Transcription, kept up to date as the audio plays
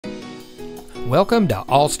Welcome to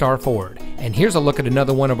All-Star Ford, and here's a look at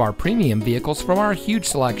another one of our premium vehicles from our huge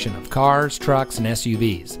selection of cars, trucks, and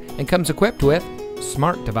SUVs, and comes equipped with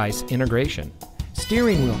smart device integration,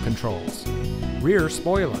 steering wheel controls, rear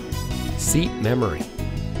spoiler, seat memory,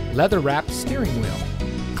 leather-wrapped steering wheel,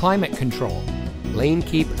 climate control, lane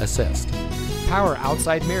keep assist, power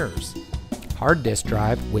outside mirrors, hard disk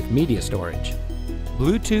drive with media storage,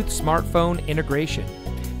 Bluetooth smartphone integration,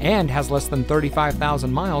 and has less than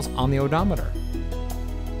 35,000 miles on the odometer.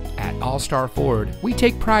 At All-Star Ford, we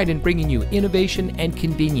take pride in bringing you innovation and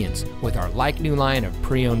convenience with our like-new line of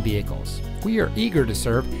pre-owned vehicles. We are eager to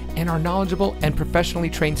serve, and our knowledgeable and professionally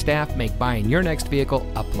trained staff make buying your next vehicle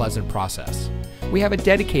a pleasant process. We have a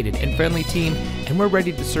dedicated and friendly team, and we're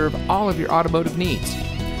ready to serve all of your automotive needs.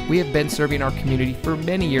 We have been serving our community for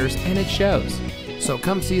many years, and it shows. So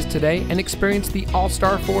come see us today and experience the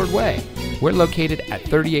All-Star Ford way. We're located at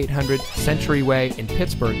 3800 Century Way in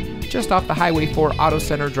Pittsburgh, just off the Highway 4 Auto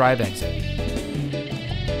Center Drive exit.